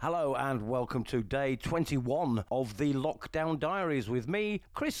Hello and welcome to day 21 of the Lockdown Diaries with me,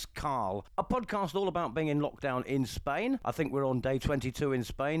 Chris Carl. A podcast all about being in lockdown in Spain. I think we're on day 22 in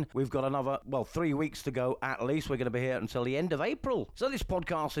Spain. We've got another, 3 weeks to go at least. We're going to be here until the end of April. So this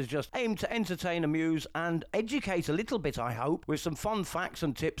podcast is just aimed to entertain, amuse and educate a little bit, I hope, with some fun facts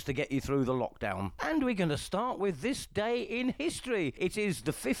and tips to get you through the lockdown. And we're going to start with this day in history. It is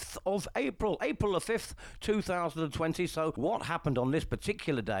the 5th of April, April the 5th, 2020. So what happened on this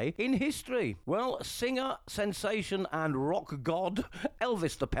particular day in history? Well, singer, sensation and rock god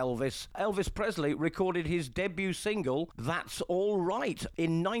Elvis the Pelvis, Elvis Presley, recorded his debut single, That's All Right,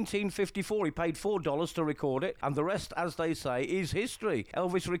 in 1954. He paid $4 to record it, and the rest, as they say, is history.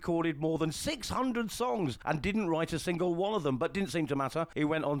 Elvis recorded more than 600 songs and didn't write a single one of them, but didn't seem to matter. He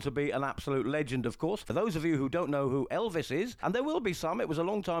went on to be an absolute legend, of course. For those of you who don't know who Elvis is, and there will be some, it was a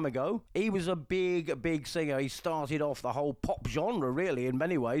long time ago, he was a big singer. He started off the whole pop genre, really, in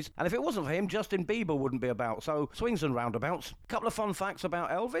many ways. And if it wasn't for him, Justin Bieber wouldn't be about. So, swings and roundabouts. A couple of fun facts about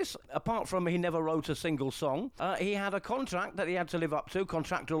Elvis. Apart from he never wrote a single song, he had a contract that he had to live up to,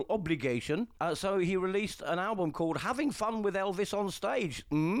 contractual obligation. So he released an album called Having Fun with Elvis on Stage.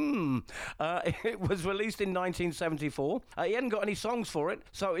 It was released in 1974. He hadn't got any songs for it,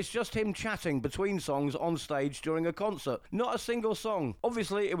 so it's just him chatting between songs on stage during a concert. Not a single song.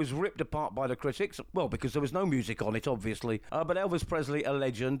 Obviously, it was ripped apart by the critics. Well, because there was no music on it, obviously. But Elvis Presley, a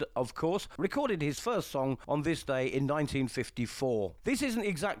legend, of course, recorded his first song on this day in 1954. This isn't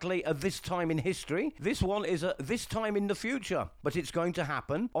exactly a this time in history. This one is a this time in the future. But it's going to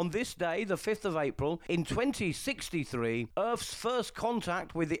happen. On this day, the 5th of April, in 2063, Earth's first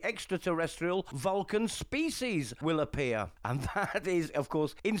contact with the extraterrestrial Vulcan species will appear. And that is, of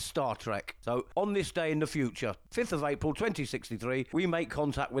course, in Star Trek. So, on this day in the future, 5th of April 2063, we make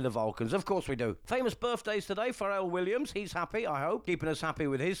contact with the Vulcans. Of course we do. Famous birthdays today. Pharrell Williams, he's happy, I hope, keeping us happy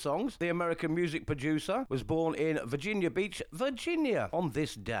with his songs. The American music producer was born in Virginia Beach, Virginia, on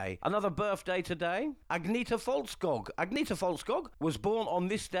this day. Another birthday today, Agneta Faltskog. Agneta Faltskog was born on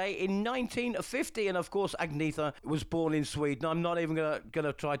this day in 1950, and of course Agneta was born in Sweden. I'm not even going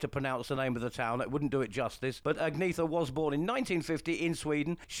to try to pronounce the name of the town. It wouldn't do it justice. But Agneta was born in 1950 in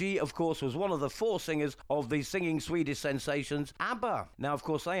Sweden. She, of course, was one of the 4 singers of the singing Swedish sensations ABBA. Now, of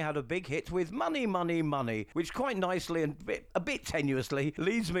course, they had a big hit with Money, Money, Money, which quite nicely and a bit tenuously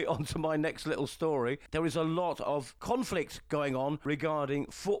leads me on to my next little story. There is a lot of conflict going on regarding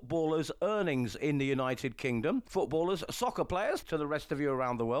footballers' earnings in the United Kingdom. Footballers, soccer players, to the rest of you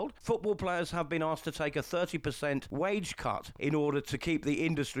around the world, football players have been asked to take a 30% wage cut in order to keep the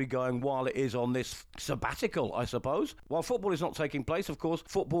industry going while it is on this sabbatical, I suppose. While football is not taking place, of course,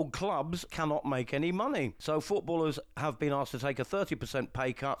 football clubs cannot make any money. So footballers have been asked to take a 30%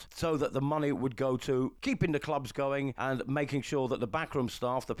 pay cut so that the money would go to keeping the clubs going and making sure that the backroom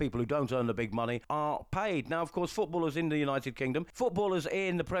staff, the people who don't earn the big money, are paid. Now, of course, footballers in the United Kingdom, footballers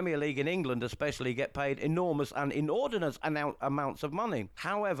in the Premier League in England especially, get paid enormous and inordinate amounts of money.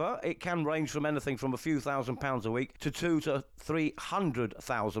 However, it can range from anything from a few £1,000s a week to £200,000 to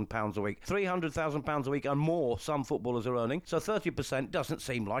 £300,000 a week. £300,000 a week and more some footballers are earning, so 30% doesn't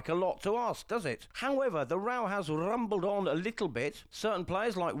seem like a lot to ask, does it? However, the row has rumbled on a little bit. Certain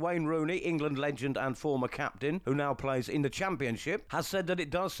players like Wayne Rooney, England legend and former captain, who now plays in the Championship, has said that it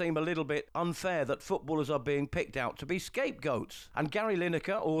does seem a little bit unfair that footballers are being picked out to be scapegoats. And Gary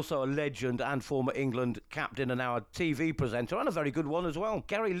Lineker, also a legend and former England captain and now a TV presenter, and a very good one as well.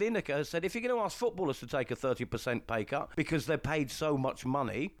 Gary Lineker has said, if you're going to ask footballers to take a 30% pay cut because they're paid so much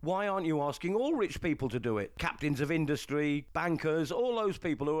money, why aren't you asking all rich people to do it? Captains of industry, bankers, all those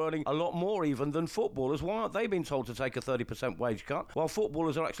people who are earning a lot more even than footballers, why aren't they being told to take a 30% wage cut while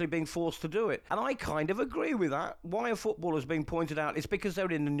footballers are actually being forced to do it? And I kind of agree with that. Why are footballers being pointed out? It's because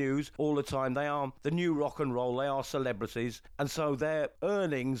they're in the news all the time. They are the new rock and roll. They are celebrities. And so their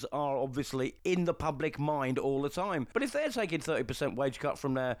earnings are obviously in the public mind all the time. But if they're taking 30% wage cut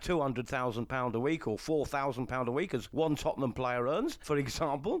from their £200,000 a week or £4,000 a week, as one Tottenham player earns, for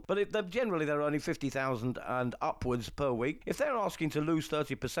example, but if generally they're earning £50,000 and upwards per week, if they're asking to lose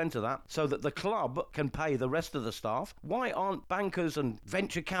 30% of that so that the club can pay the rest of the staff, why aren't bankers and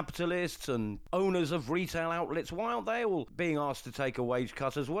venture capitalists and owners of retail outlets, why aren't they all being asked to take a wage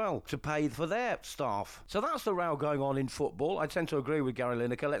cut as well to pay for their staff? So that's the row going on in football. I tend to agree with Gary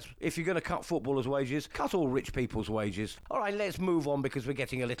Lineker. If you're going to cut footballers' wages, cut all rich people's wages. All right, let's move on because we're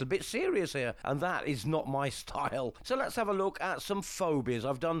getting a little bit serious here, and that is not my style. So let's have a look at some phobias.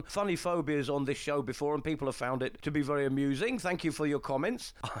 I've done funny phobias on this show before, and people have found it to be very amusing. Thank you for your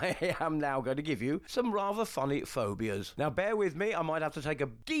comments. I am now going to give you some rather funny phobias. Now, bear with me. I might have to take a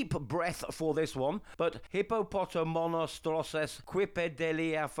deep breath for this one, but hippopotamonostroses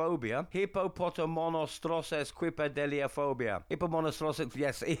quipedaliaphobia. Hippopotamonostroses quipedaliaphobia. Hippomonostroses,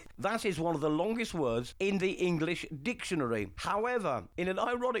 yes, that is one of the longest words in the English dictionary. However, in an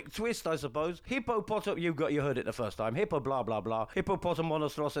ironic twist, I suppose, you heard it the first time, hippo blah blah blah,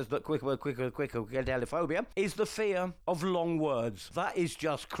 hippopotamonostroses quipedaliaphobia is the fear of long words. That is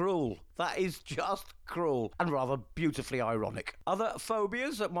just cruel. That is just cruel and rather beautifully ironic. Other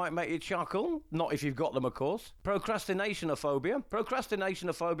phobias that might make you chuckle, not if you've got them, of course. Procrastinationophobia.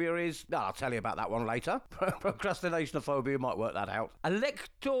 Procrastinationophobia is... I'll tell you about that one later. Procrastinationophobia, you might work that out.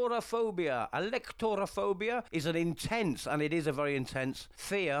 Electorophobia. Electorophobia is an intense, and it is a very intense,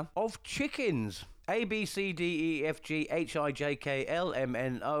 fear of chickens.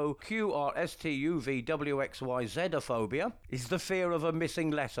 ABCDEFGHIJKLMNOQRSTUVWXYZ phobia is the fear of a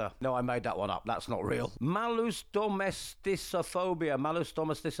missing letter. No, I made that one up. That's not real. Malus domesticophobia. Malus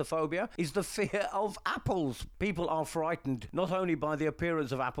domesticophobia is the fear of apples. People are frightened not only by the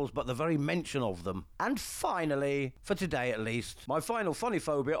appearance of apples, but the very mention of them. And finally, for today at least, my final funny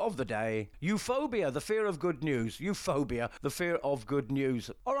phobia of the day, euphobia, the fear of good news. Euphobia, the fear of good news.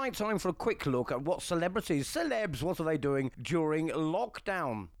 All right, time for a quick look at what celebs, what are they doing during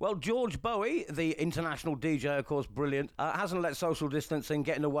lockdown? Well, George Bowie, the international DJ, of course, brilliant, hasn't let social distancing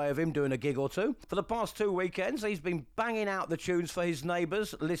get in the way of him doing a gig or two. For the past 2 weekends, he's been banging out the tunes for his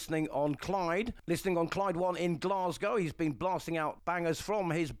neighbours, listening on Clyde 1 in Glasgow. He's been blasting out bangers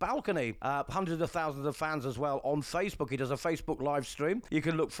from his balcony. Hundreds of thousands of fans as well on Facebook. He does a Facebook live stream. You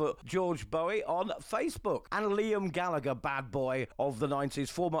can look for George Bowie on Facebook. And Liam Gallagher, bad boy of the 90s,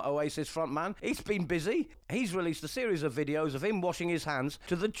 former Oasis frontman, he's been busy. He's released a series of videos of him washing his hands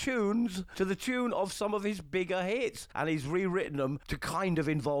to the tune of some of his bigger hits, and he's rewritten them to kind of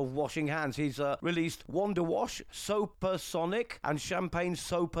involve washing hands. He's released Wonder Wash, Supersonic, and Champagne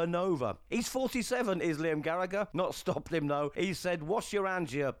Supernova. He's 47, is Liam Gallagher. Not stopped him, though. He said, wash your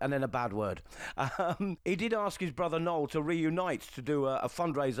hands here, and then a bad word. He did ask his brother Noel to reunite to do a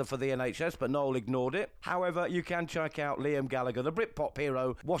fundraiser for the NHS, but Noel ignored it. However, you can check out Liam Gallagher, the Britpop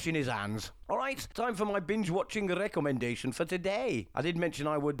hero, washing his hands. All right, time for my binge-watching recommendation for today. I did mention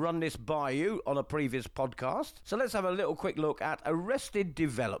I would run this by you on a previous podcast, so let's have a little quick look at Arrested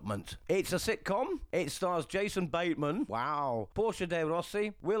Development. It's a sitcom. It stars Jason Bateman, wow, Portia de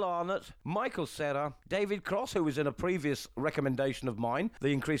Rossi, Will Arnott, Michael Cera, David Cross, who was in a previous recommendation of mine,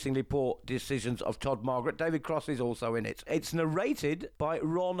 The Increasingly Poor Decisions of Todd Margaret. David Cross is also in it. It's narrated by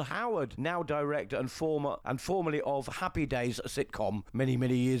Ron Howard, now director and formerly of Happy Days sitcom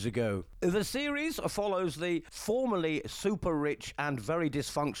many years ago. The series follows the formerly super rich and very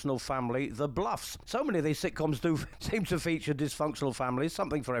dysfunctional family, the Bluffs. So many of these sitcoms do seem to feature dysfunctional families,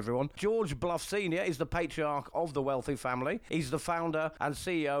 something for everyone. George Bluff Sr. is the patriarch of the wealthy family. He's the founder and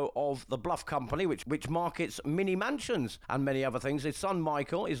CEO of the Bluff Company, which markets mini mansions and many other things. His son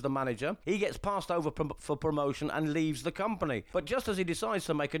Michael is the manager. He gets passed over for promotion and leaves the company. But just as he decides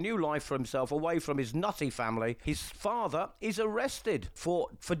to make a new life for himself away from his nutty family, his father is arrested for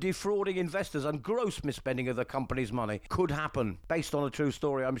defrauding investors and gross misspending of the company's money. Could happen. Based on a true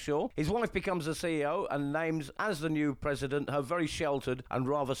story, I'm sure. His wife becomes the CEO and names as the new president her very sheltered and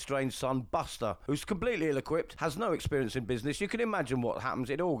rather strange son, Buster, who's completely ill-equipped, has no experience in business. You can imagine what happens.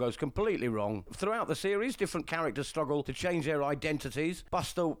 It all goes completely wrong. Throughout the series, different characters struggle to change their identities.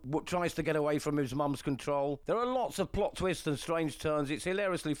 Buster tries to get away from his mum's control. There are lots of plot twists and strange turns. It's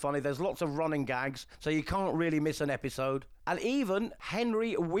hilariously funny. There's lots of running gags, so you can't really miss an episode. And even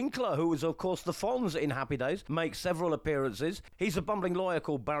Henry Winkler, who was, of course, the Fonz in Happy Days, makes several appearances. He's a bumbling lawyer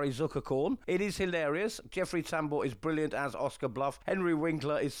called Barry Zuckerkorn. It is hilarious. Jeffrey Tambor is brilliant as Oscar Bluff. Henry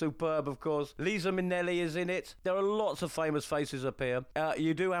Winkler is superb, of course. Lisa Minnelli is in it. There are lots of famous faces appear.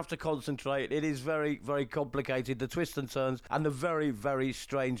 You do have to concentrate. It is very, very complicated, the twists and turns, and the very, very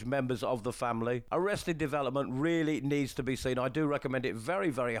strange members of the family. Arrested Development really needs to be seen. I do recommend it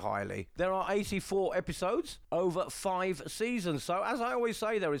very, very highly. There are 84 episodes over 5 seasons, so as I always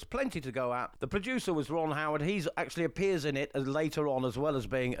say, there is plenty to go at. The producer was Ron Howard. He actually appears in it later on as well as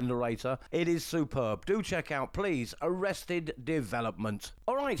being a narrator. It is superb. Do check out, please, Arrested Development.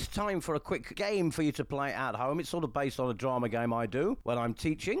 All right, time for a quick game for you to play at home. It's sort of based on a drama game I do when I'm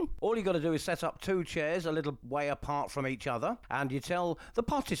teaching. All you got to do is set up 2 chairs a little way apart from each other, and you tell the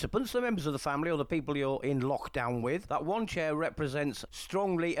participants, the members of the family or the people you're in lockdown with, that one chair represents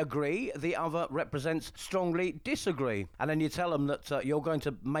strongly agree, the other represents strongly disagree. and then you tell them that you're going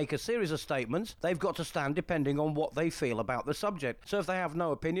to make a series of statements. They've got to stand depending on what they feel about the subject. So if they have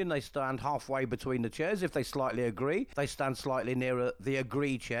no opinion, they stand halfway between the chairs. If they slightly agree, they stand slightly nearer the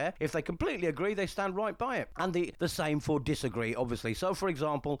agree chair. If they completely agree, they stand right by it. And the same for disagree, obviously. So, for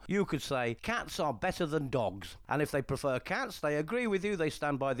example, you could say, cats are better than dogs. And if they prefer cats, they agree with you, they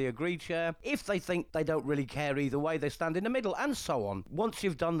stand by the agree chair. If they think they don't really care either way, they stand in the middle, and so on. Once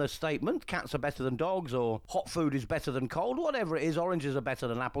you've done the statement, cats are better than dogs, or hot food is better than cold, whatever it is, oranges are better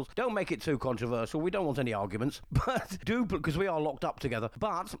than apples. Don't make it too controversial. We don't want any arguments. But do, because we are locked up together.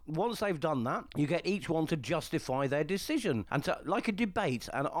 But once they've done that, you get each one to justify their decision and to, like a debate,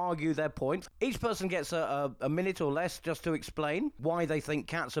 and argue their point. Each person gets a minute or less just to explain why they think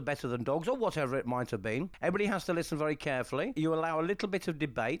cats are better than dogs, or whatever it might have been. Everybody has to listen very carefully. You allow a little bit of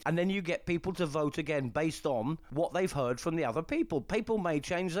debate, and then you get people to vote again based on what they've heard from the other people. People may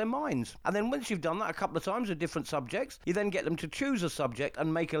change their minds. And then once you've done that a couple of times with different subjects, you then get them to choose a subject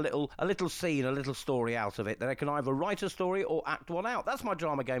and make a little scene, a little story out of it. They can either write a story or act one out. That's my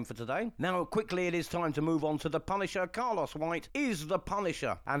drama game for today. Now, quickly, it is time to move on to the Punisher. Carlos White is the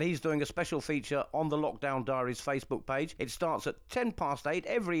Punisher, and he's doing a special feature on the Lockdown Diaries Facebook page. It starts at 8:10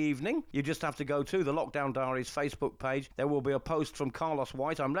 every evening. You just have to go to the Lockdown Diaries Facebook page. There will be a post from Carlos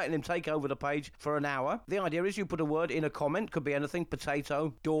White. I'm letting him take over the page for an hour. The idea is you put a word in a comment, could be anything: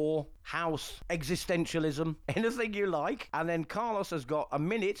 potato, door, house, existentialism, anything you like, and then Carlos has got a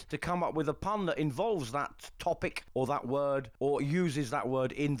minute to come up with a pun that involves that topic or that word, or uses that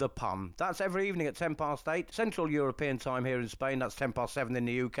word in the pun. That's every evening at 8:10 Central European time here in Spain. That's 7:10 in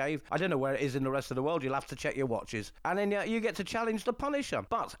the UK. I don't know where it is in the rest of the world. You'll have to check your watches. And then you get to challenge the Punisher.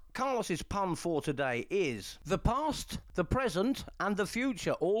 But Carlos's pun for today is: the past, the present, and the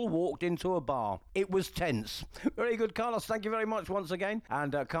future all walked into a bar. It was tense. Very good, Carlos. Thank you very much once again.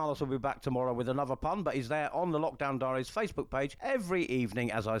 And Carlos will be back tomorrow with another pun, but he's there on the Lockdown Diaries Facebook page every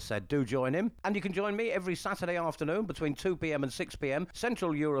evening, as I said. Do join him. And you can join me every Saturday afternoon between 2 p.m. and 6 p.m.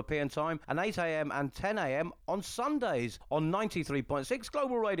 Central European time, and 8 a.m. and 10 a.m. on Sundays on 93.6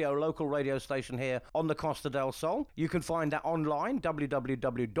 Global Radio, local radio station here on the Costa del Sol. You can find that online,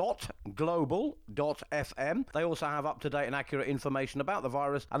 www.global.fm. They also have up-to-date and accurate information about the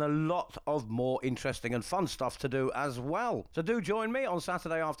virus and a lot of more interesting and fun stuff to do as well. So do join me on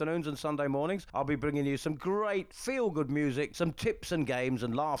Saturday afternoons and Sunday mornings. I'll be bringing you some great feel-good music, some tips and games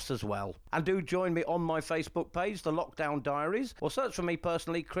and laughs as well. And do join me on my Facebook page, The Lockdown Diaries, or search for me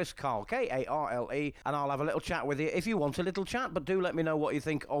personally, Chris Carl, Karle, and I'll have a little chat with you if you want a little chat, but do let me know what you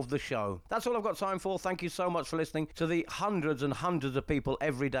think of the show. That's all I've got time for. Thank you so much for listening to the hundreds and hundreds of people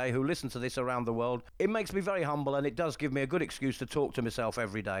every day who listen to this around the world. It makes me very humble, and it does give me a good excuse to talk to myself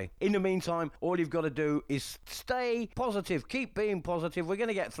every day. In the meantime, all you've got to do is stay positive. Keep being positive. We're going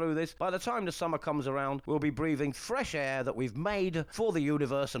to get through this. By the time the summer comes around, we'll be breathing fresh air that we've made for the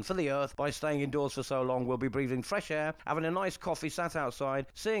universe and for the earth by staying indoors for so long. We'll be breathing fresh air, having a nice coffee, sat outside,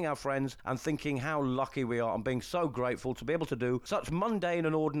 seeing our friends, and thinking how lucky we are and being so grateful to be able to do such mundane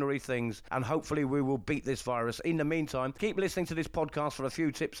and ordinary things. And hopefully we will beat this virus. In the meantime, keep listening to this podcast for a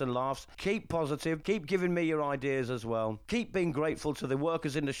few tips and laughs. Keep positive. Keep giving me your ideas as well. Keep being grateful to the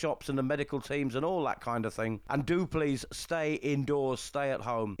workers in the shops and the medical teams and all that kind of thing. And do please stay indoors, stay at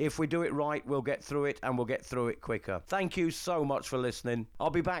home. If we do it right, we'll get through it, and we'll get through it quicker. Thank you so much for listening. I'll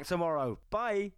be back tomorrow. Bye.